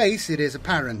 From space it is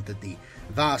apparent that the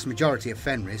vast majority of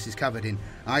Fenris is covered in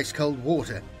ice-cold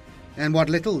water, and what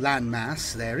little land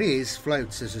mass there is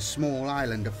floats as a small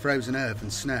island of frozen earth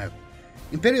and snow.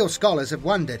 Imperial scholars have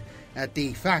wondered at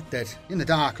the fact that, in the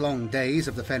dark long days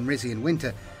of the Fenrisian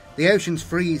winter, the oceans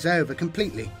freeze over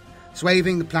completely,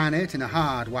 swathing the planet in a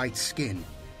hard white skin.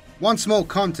 One small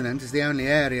continent is the only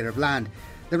area of land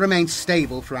that remains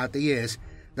stable throughout the years,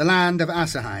 the land of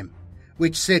Astartes,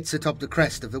 which sits atop the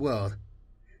crest of the world.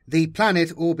 The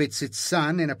planet orbits its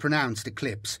sun in a pronounced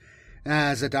eclipse.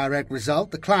 As a direct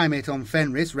result, the climate on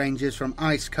Fenris ranges from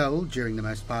ice-cold during the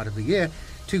most part of the year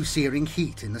to searing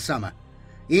heat in the summer.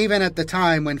 Even at the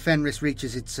time when Fenris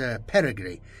reaches its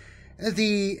perigee,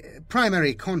 the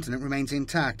primary continent remains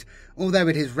intact, although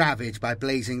it is ravaged by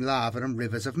blazing lava and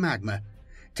rivers of magma.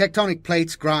 Tectonic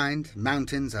plates grind,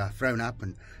 mountains are thrown up,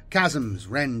 and chasms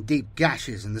rend deep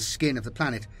gashes in the skin of the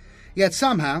planet. Yet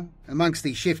somehow, amongst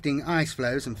the shifting ice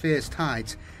flows and fierce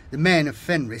tides, the men of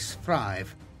Fenris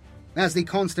thrive. As the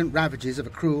constant ravages of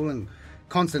a cruel and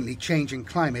constantly changing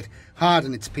climate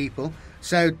harden its people,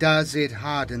 so does it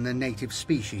harden the native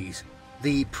species.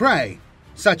 The prey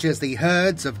such as the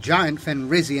herds of giant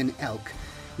Fenrisian elk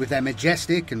with their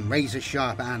majestic and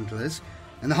razor-sharp antlers,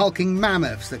 and the hulking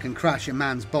mammoths that can crush a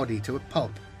man's body to a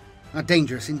pulp, are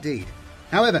dangerous indeed.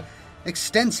 However,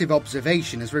 extensive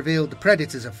observation has revealed the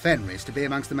predators of Fenris to be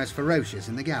amongst the most ferocious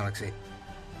in the galaxy.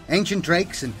 Ancient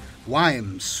drakes and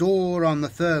wyams soar on the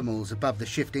thermals above the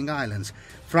shifting islands,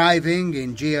 thriving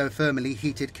in geothermally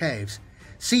heated caves.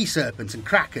 Sea serpents and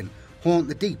kraken haunt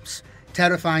the deeps,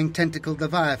 terrifying tentacled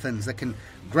leviathans that can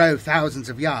grow thousands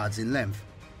of yards in length.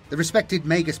 The respected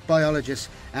Magus biologist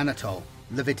Anatole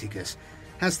Leviticus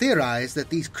has theorized that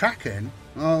these kraken,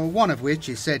 one of which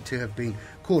is said to have been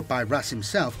caught by Russ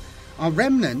himself, are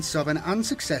remnants of an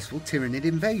unsuccessful Tyranid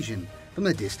invasion from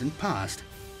the distant past.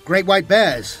 Great white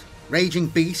bears, raging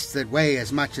beasts that weigh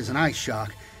as much as an ice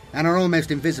shark and are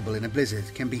almost invisible in a blizzard,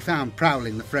 can be found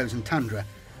prowling the frozen tundra,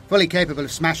 fully capable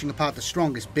of smashing apart the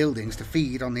strongest buildings to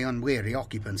feed on the unweary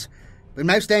occupants. But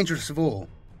most dangerous of all,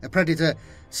 a predator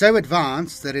so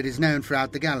advanced that it is known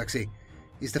throughout the galaxy,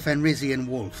 is the Fenrisian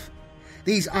wolf.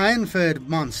 These iron-furred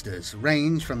monsters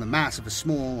range from the mass of a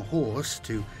small horse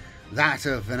to that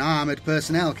of an armoured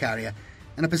personnel carrier,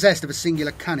 and are possessed of a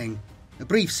singular cunning. A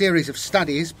brief series of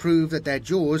studies prove that their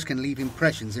jaws can leave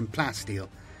impressions in plasteel.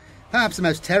 Perhaps the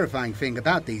most terrifying thing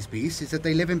about these beasts is that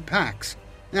they live in packs,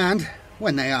 and,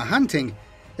 when they are hunting,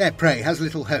 their prey has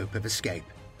little hope of escape.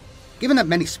 Given that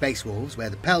many space wolves wear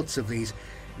the pelts of these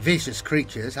vicious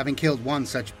creatures, having killed one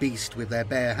such beast with their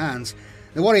bare hands,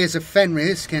 the warriors of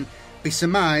Fenris can be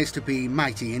surmised to be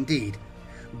mighty indeed.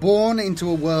 Born into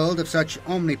a world of such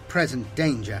omnipresent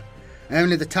danger,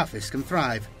 only the toughest can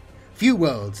thrive. Few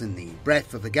worlds in the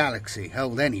breadth of the galaxy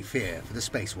hold any fear for the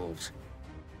space wolves.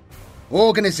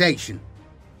 Organization.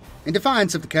 In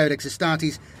defiance of the Codex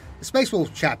Astartes, the Space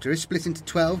Wolves chapter is split into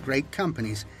 12 great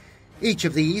companies. Each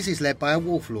of these is led by a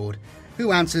wolf lord,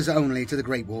 who answers only to the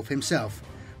Great Wolf himself.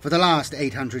 For the last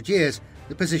 800 years,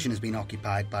 the position has been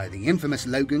occupied by the infamous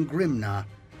Logan Grimnar.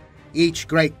 Each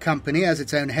great company has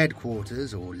its own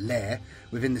headquarters, or lair,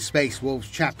 within the Space Wolves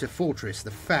chapter fortress,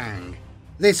 the Fang.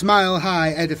 This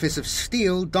mile-high edifice of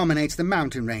steel dominates the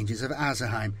mountain ranges of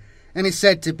Azerheim, and is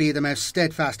said to be the most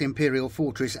steadfast imperial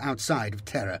fortress outside of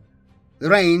Terra. The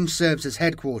range serves as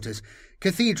headquarters,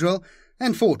 cathedral,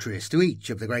 and fortress to each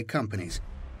of the great companies.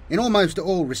 In almost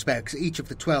all respects, each of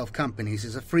the 12 companies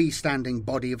is a freestanding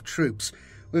body of troops,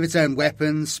 with its own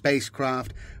weapons,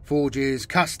 spacecraft, forges,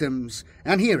 customs,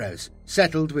 and heroes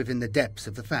settled within the depths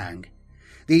of the Fang.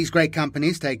 These great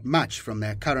companies take much from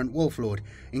their current Wolflord,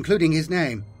 including his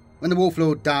name. When the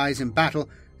Wolflord dies in battle,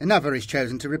 another is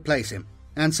chosen to replace him,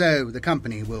 and so the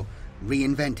company will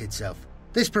reinvent itself.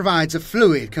 This provides a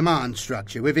fluid command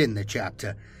structure within the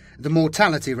chapter. The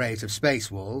mortality rate of space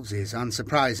wolves is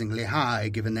unsurprisingly high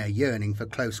given their yearning for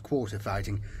close-quarter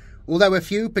fighting, although a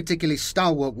few particularly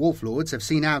stalwart wolflords have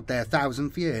seen out their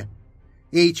 1000th year.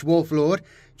 Each wolflord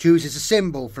chooses a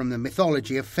symbol from the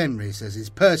mythology of Fenris as his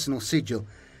personal sigil,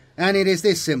 and it is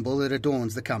this symbol that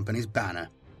adorns the company's banner.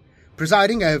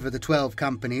 Presiding over the 12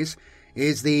 companies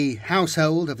is the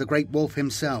household of the Great Wolf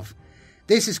himself.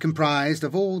 This is comprised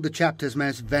of all the chapter's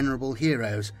most venerable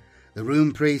heroes, the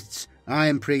Rune Priests,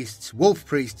 Iron Priests, Wolf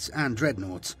Priests, and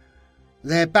Dreadnoughts.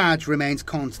 Their badge remains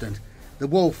constant, the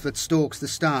wolf that stalks the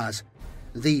stars,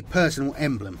 the personal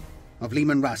emblem of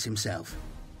Leman Russ himself.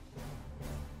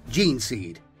 Gene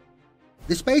Seed.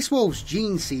 The Space Wolf's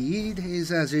Gene Seed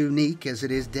is as unique as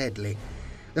it is deadly.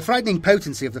 The frightening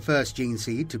potency of the first Gene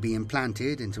Seed to be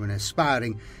implanted into an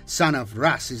aspiring son of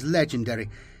Russ is legendary,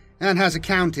 and has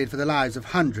accounted for the lives of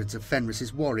hundreds of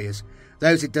Fenris's warriors.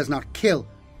 Those it does not kill,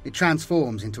 it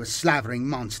transforms into a slavering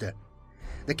monster.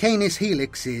 The Canis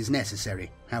Helix is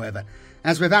necessary, however,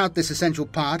 as without this essential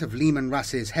part of Leman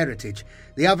Russ's heritage,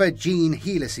 the other gene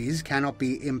helices cannot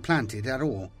be implanted at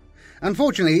all.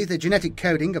 Unfortunately, the genetic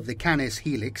coding of the Canis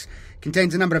Helix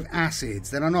contains a number of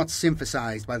acids that are not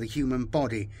synthesized by the human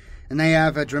body, and they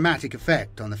have a dramatic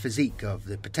effect on the physique of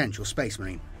the potential Space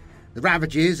Marine. The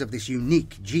ravages of this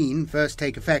unique gene first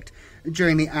take effect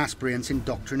during the aspirant's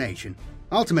indoctrination.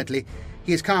 Ultimately,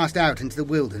 he is cast out into the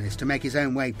wilderness to make his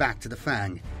own way back to the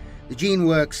Fang. The gene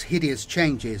works hideous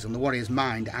changes on the warrior's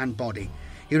mind and body.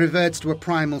 He reverts to a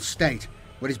primal state,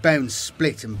 where his bones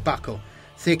split and buckle,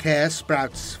 thick hair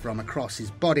sprouts from across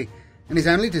his body, and his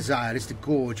only desire is to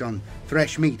gorge on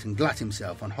fresh meat and glut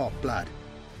himself on hot blood.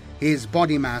 His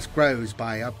body mass grows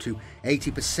by up to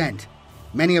 80%.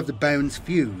 Many of the bones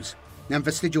fuse, and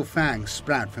vestigial fangs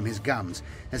sprout from his gums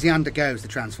as he undergoes the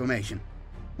transformation.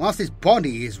 Whilst his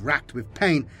body is racked with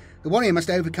pain, the warrior must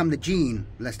overcome the gene,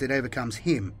 lest it overcomes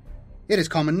him. It is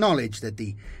common knowledge that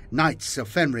the Knights of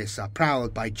Fenris are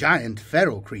prowled by giant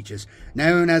feral creatures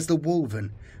known as the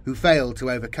Wolven, who fail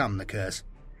to overcome the curse.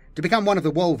 To become one of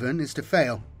the Wolven is to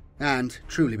fail, and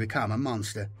truly become a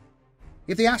monster.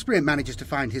 If the aspirant manages to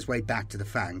find his way back to the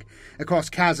Fang, across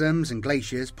chasms and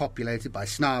glaciers populated by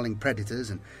snarling predators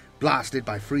and blasted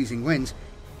by freezing winds,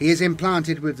 he is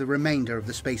implanted with the remainder of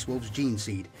the Space Wolf's gene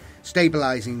seed,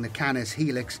 stabilizing the Canis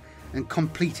helix and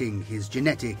completing his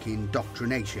genetic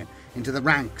indoctrination into the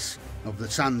ranks of the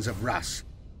Sons of Russ.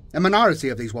 A minority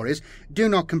of these warriors do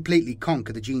not completely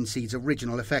conquer the gene seed's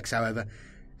original effects, however,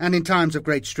 and in times of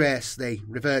great stress they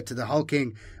revert to the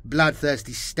hulking,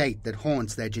 bloodthirsty state that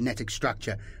haunts their genetic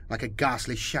structure like a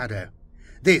ghastly shadow.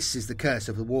 This is the curse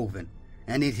of the Wolven,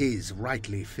 and it is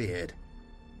rightly feared.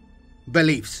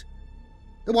 Beliefs.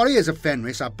 The warriors of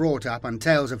Fenris are brought up on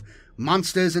tales of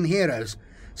monsters and heroes,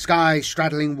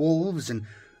 sky-straddling wolves and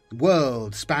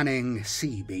world-spanning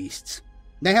sea beasts.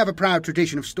 They have a proud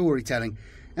tradition of storytelling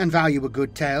and value a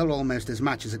good tale almost as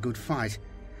much as a good fight.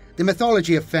 The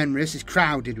mythology of Fenris is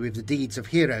crowded with the deeds of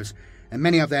heroes, and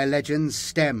many of their legends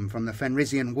stem from the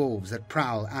Fenrisian wolves that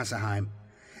prowl Asaheim.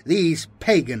 These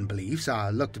pagan beliefs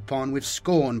are looked upon with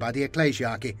scorn by the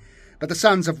ecclesiarchy, but the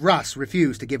Sons of Russ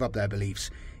refuse to give up their beliefs,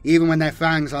 even when their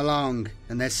fangs are long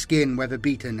and their skin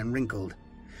weather-beaten and wrinkled.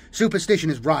 Superstition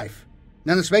is rife,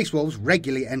 and the Space Wolves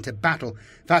regularly enter battle,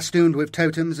 festooned with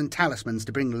totems and talismans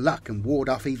to bring luck and ward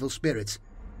off evil spirits.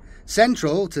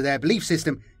 Central to their belief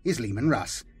system is Leman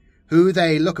Russ, who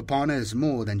they look upon as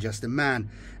more than just a man,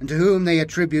 and to whom they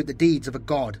attribute the deeds of a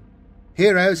god.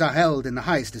 Heroes are held in the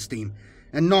highest esteem,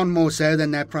 and none more so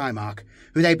than their Primarch,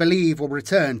 who they believe will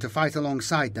return to fight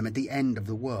alongside them at the end of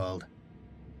the world.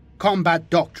 Combat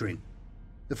doctrine.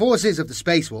 The forces of the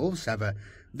Space Wolves have a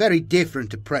very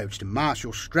different approach to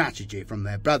martial strategy from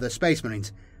their brother Space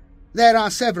Marines. There are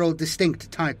several distinct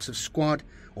types of squad,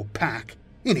 or pack,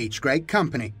 in each great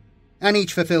company, and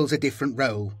each fulfills a different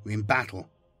role in battle.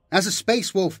 As a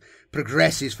Space Wolf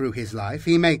progresses through his life,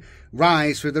 he may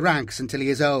rise through the ranks until he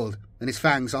is old and his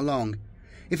fangs are long.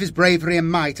 If his bravery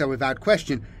and might are without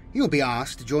question, he will be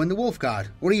asked to join the Wolf Guard,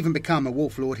 or even become a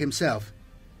Wolf Lord himself.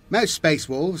 Most Space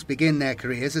Wolves begin their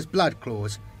careers as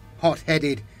Bloodclaws,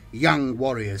 hot-headed young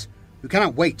warriors who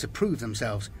cannot wait to prove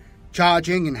themselves,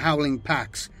 charging in howling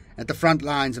packs at the front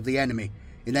lines of the enemy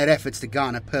in their efforts to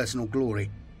garner personal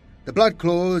glory. The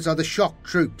Bloodclaws are the shock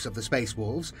troops of the Space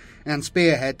Wolves and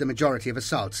spearhead the majority of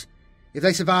assaults. If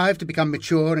they survive to become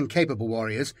mature and capable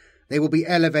warriors, they will be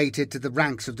elevated to the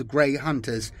ranks of the Grey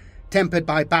Hunters, tempered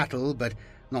by battle but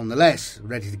nonetheless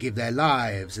ready to give their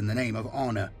lives in the name of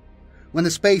honour. When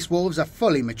the Space Wolves are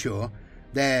fully mature,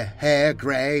 their hair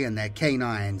grey and their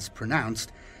canines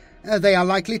pronounced, they are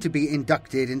likely to be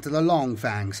inducted into the Long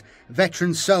Fangs,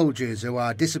 veteran soldiers who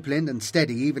are disciplined and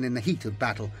steady even in the heat of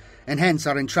battle, and hence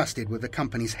are entrusted with the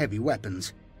company's heavy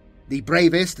weapons. The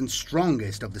bravest and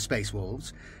strongest of the Space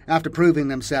Wolves, after proving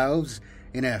themselves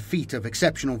in a feat of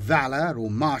exceptional valour or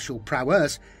martial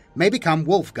prowess, may become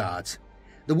Wolf Guards.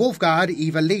 The Wolf Guard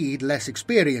either lead less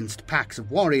experienced packs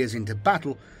of warriors into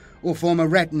battle, or form a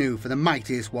retinue for the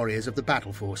mightiest warriors of the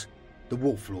battle force, the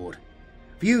Wolf Lord.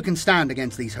 Few can stand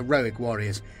against these heroic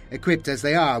warriors, equipped as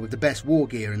they are with the best war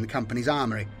gear in the company's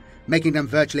armoury, making them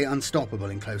virtually unstoppable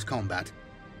in close combat.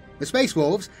 The Space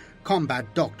Wolves'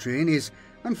 combat doctrine is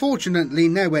unfortunately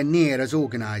nowhere near as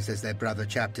organised as their brother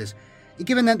chapters.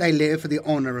 Given that they live for the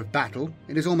honour of battle,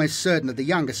 it is almost certain that the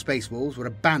younger Space Wolves would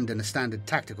abandon a standard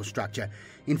tactical structure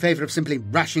in favour of simply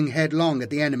rushing headlong at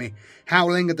the enemy,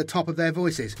 howling at the top of their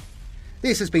voices.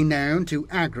 This has been known to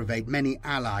aggravate many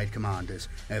Allied commanders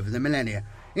over the millennia,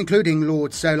 including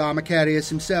Lord Solar Macarius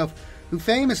himself, who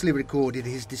famously recorded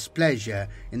his displeasure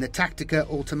in the Tactica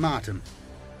Ultimatum.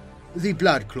 The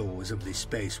Bloodclaws of the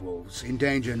Space Wolves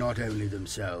endanger not only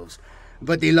themselves,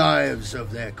 but the lives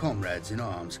of their comrades in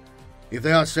arms. If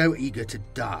they are so eager to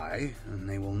die, and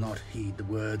they will not heed the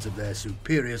words of their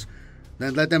superiors,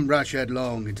 then let them rush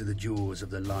headlong into the jaws of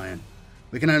the lion.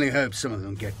 We can only hope some of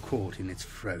them get caught in its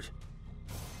throat.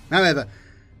 However,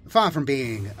 far from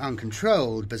being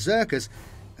uncontrolled berserkers,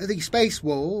 the Space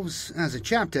Wolves, as a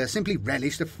chapter, simply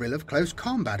relish the thrill of close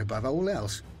combat above all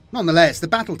else. Nonetheless, the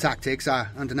battle tactics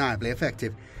are undeniably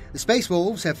effective. The Space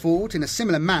Wolves have fought in a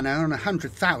similar manner on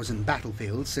 100,000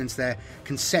 battlefields since their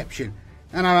conception,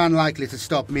 and are unlikely to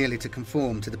stop merely to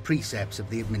conform to the precepts of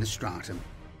the Administratum.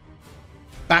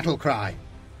 Battle Cry.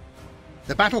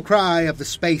 The battle cry of the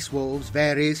Space Wolves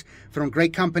varies from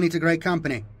great company to great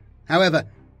company. However,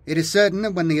 it is certain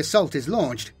that when the assault is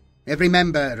launched, every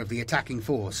member of the attacking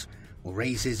force will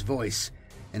raise his voice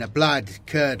in a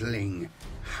blood-curdling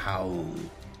howl.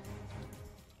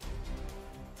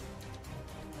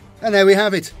 And there we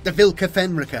have it, the Vilka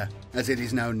Fenrica, as it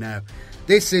is known now.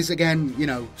 This is, again, you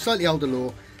know, slightly older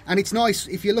lore, and it's nice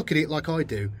if you look at it like I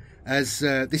do, as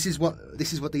this is what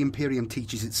the Imperium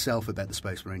teaches itself about the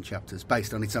Space Marine chapters,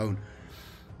 based on its own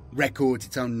records,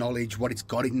 its own knowledge, what it's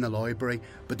got in the library.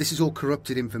 But this is all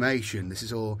corrupted information.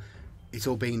 It's all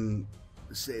been,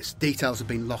 details have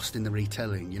been lost in the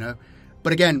retelling, you know.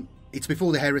 But again, it's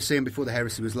before the heresy, and before the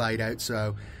heresy was laid out,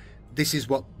 so this is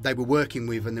what they were working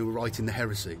with when they were writing the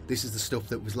heresy. This is the stuff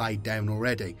that was laid down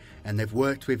already, and they've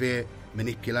worked with it,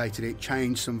 manipulated it,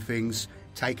 changed some things,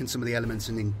 taken some of the elements,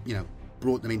 and then, you know,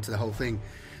 brought them into the whole thing.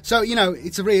 So, you know,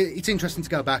 it's interesting to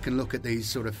go back and look at these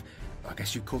sort of, I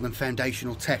guess you'd call them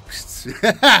foundational texts.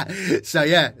 So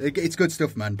yeah, it's good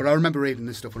stuff, man. But I remember reading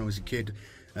this stuff when I was a kid,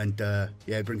 and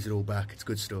yeah, it brings it all back. It's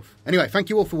good stuff. Anyway, thank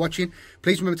you all for watching.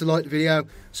 Please remember to like the video,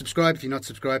 subscribe if you're not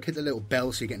subscribed, hit the little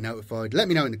bell so you get notified. Let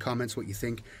me know in the comments what you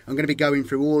think. I'm going to be going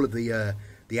through all of the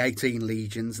 18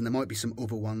 legions, and there might be some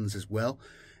other ones as well.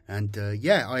 And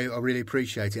yeah, I really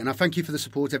appreciate it. And I thank you for the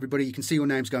support, everybody. You can see your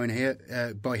names going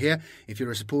here by here if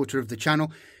you're a supporter of the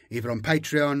channel, either on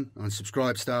Patreon, on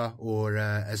Subscribestar, or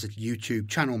as a YouTube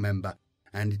channel member.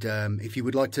 And if you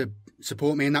would like to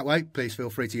support me in that way, please feel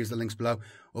free to use the links below.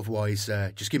 Otherwise,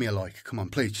 just give me a like. Come on,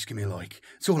 please, just give me a like.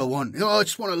 That's all I want. Oh, I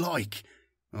just want a like.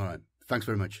 All right. Thanks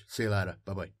very much. See you later.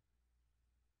 Bye-bye.